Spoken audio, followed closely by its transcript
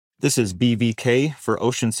This is BVK for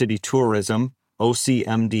Ocean City Tourism,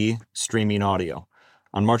 OCMD Streaming Audio.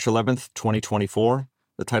 On March 11th, 2024,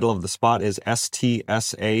 the title of the spot is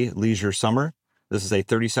STSA Leisure Summer. This is a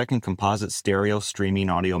 30-second composite stereo streaming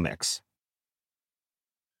audio mix.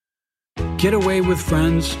 Get away with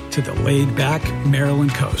friends to the laid-back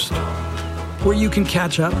Maryland coast, where you can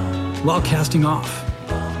catch up while casting off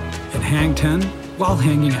and hang 10 while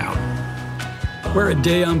hanging out, where a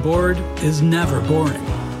day on board is never boring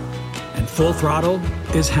and full throttle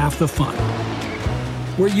is half the fun,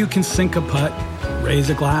 where you can sink a putt,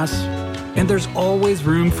 raise a glass, and there's always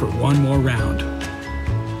room for one more round.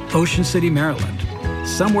 Ocean City, Maryland,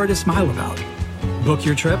 somewhere to smile about. Book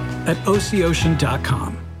your trip at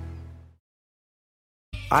OCOcean.com.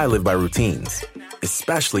 I live by routines,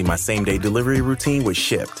 especially my same-day delivery routine with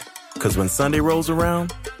Shipt. Because when Sunday rolls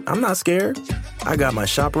around, I'm not scared. I got my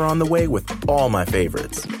shopper on the way with all my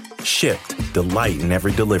favorites. Shipt, delight in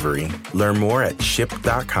every delivery. Learn more at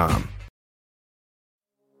Shipt.com.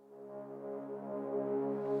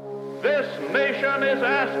 This nation is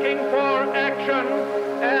asking for action,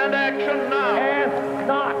 and action now. Ask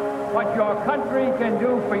not what your country can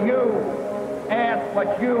do for you. Ask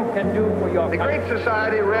what you can do for your country. The Great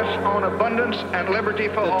Society rests on abundance and liberty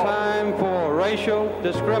for all. The time for racial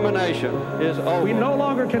discrimination is over. We no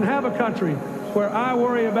longer can have a country where I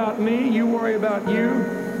worry about me, you worry about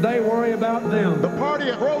you, they worry about them. The party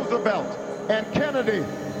of Roosevelt and Kennedy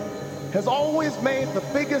has always made the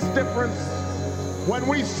biggest difference when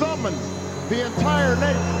we summon the entire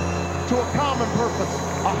nation to a common purpose,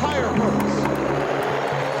 a higher purpose.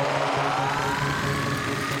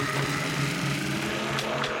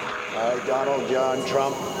 I, Donald John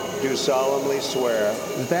Trump, do solemnly swear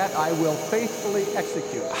that I will faithfully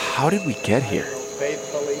execute. How did we get here?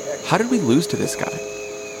 How did we lose to this guy?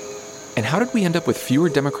 And how did we end up with fewer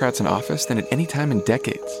Democrats in office than at any time in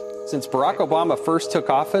decades? Since Barack Obama first took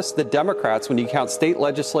office, the Democrats, when you count state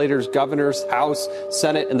legislators, governors, House,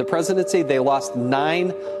 Senate, and the presidency, they lost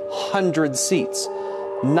 900 seats.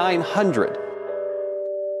 900.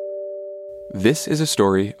 This is a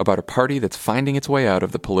story about a party that's finding its way out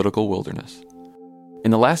of the political wilderness.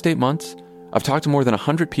 In the last 8 months, I've talked to more than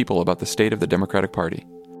 100 people about the state of the Democratic Party.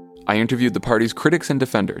 I interviewed the party's critics and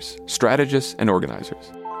defenders, strategists and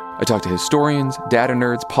organizers. I talked to historians, data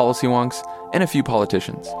nerds, policy wonks, and a few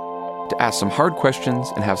politicians to ask some hard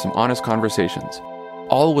questions and have some honest conversations,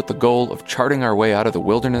 all with the goal of charting our way out of the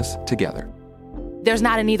wilderness together. There's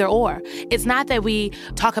not an either or. It's not that we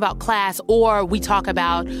talk about class or we talk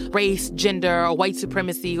about race, gender, or white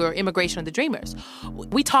supremacy or immigration or the dreamers.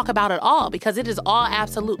 We talk about it all because it is all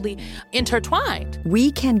absolutely intertwined.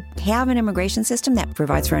 We can have an immigration system that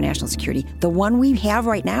provides for our national security. The one we have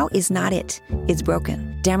right now is not it. It's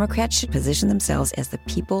broken. Democrats should position themselves as the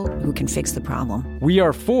people who can fix the problem. We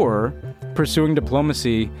are for pursuing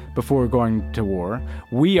diplomacy before going to war.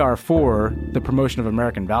 We are for the promotion of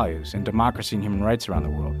American values and democracy and human rights around the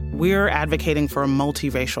world. We're advocating for a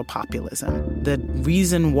multiracial populism. The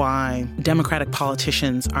reason why Democratic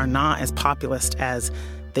politicians are not as populist as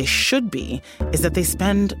they should be is that they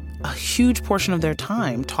spend a huge portion of their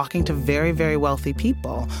time talking to very, very wealthy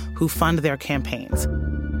people who fund their campaigns.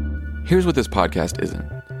 Here's what this podcast isn't.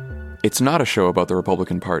 It's not a show about the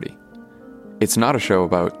Republican Party. It's not a show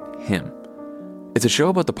about him. It's a show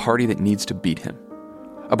about the party that needs to beat him,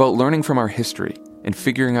 about learning from our history and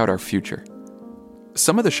figuring out our future.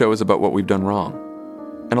 Some of the show is about what we've done wrong,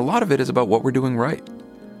 and a lot of it is about what we're doing right,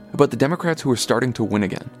 about the Democrats who are starting to win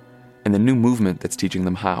again, and the new movement that's teaching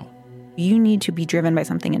them how. You need to be driven by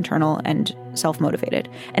something internal and self-motivated,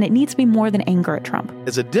 and it needs to be more than anger at Trump.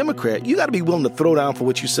 As a Democrat, you got to be willing to throw down for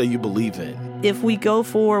what you say you believe in. If we go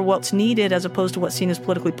for what's needed as opposed to what's seen as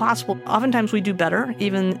politically possible, oftentimes we do better,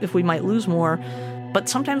 even if we might lose more, but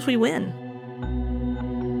sometimes we win.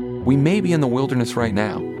 We may be in the wilderness right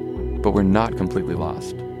now, but we're not completely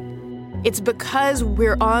lost. It's because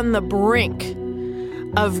we're on the brink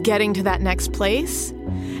of getting to that next place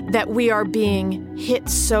that we are being hit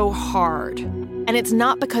so hard. And it's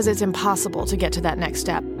not because it's impossible to get to that next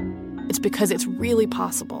step. It's because it's really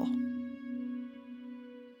possible.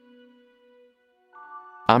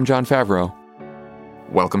 I'm Jon Favreau.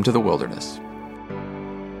 Welcome to the wilderness.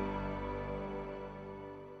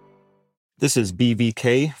 This is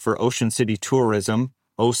BVK for Ocean City Tourism,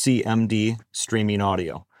 OCMD Streaming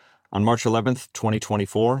Audio. On March 11th,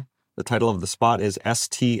 2024, the title of the spot is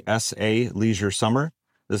STSA Leisure Summer.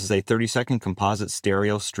 This is a 30-second composite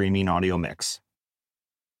stereo streaming audio mix.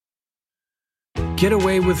 Get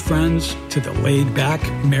away with friends to the laid-back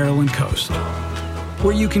Maryland coast,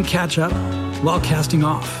 where you can catch up while casting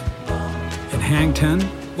off and hang 10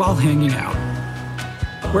 while hanging out,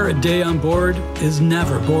 where a day on board is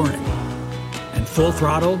never boring, and Full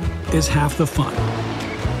Throttle is half the fun,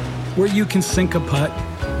 where you can sink a putt,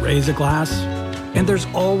 raise a glass, and there's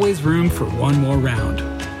always room for one more round.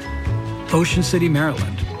 Ocean City,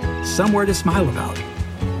 Maryland, somewhere to smile about.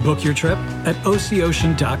 Book your trip at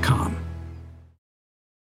OCOcean.com.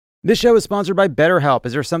 This show is sponsored by BetterHelp.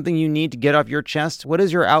 Is there something you need to get off your chest? What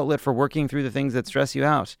is your outlet for working through the things that stress you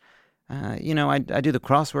out? I do the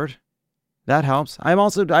crossword. That helps. I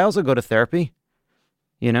also go to therapy,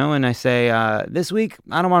 and I say, this week,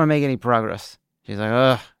 I don't want to make any progress. She's like,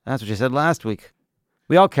 ugh, that's what you said last week.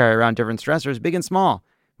 We all carry around different stressors, big and small.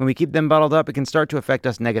 When we keep them bottled up, it can start to affect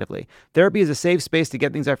us negatively. Therapy is a safe space to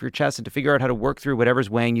get things off your chest and to figure out how to work through whatever's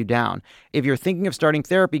weighing you down. If you're thinking of starting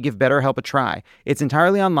therapy, give BetterHelp a try. It's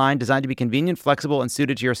entirely online, designed to be convenient, flexible, and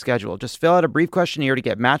suited to your schedule. Just fill out a brief questionnaire to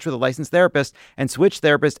get matched with a licensed therapist and switch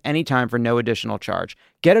therapists anytime for no additional charge.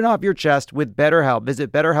 Get it off your chest with BetterHelp.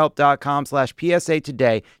 Visit BetterHelp.com/PSA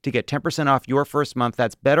today to get 10% off your first month.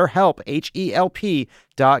 That's BetterHelp, HELP.com/PSA.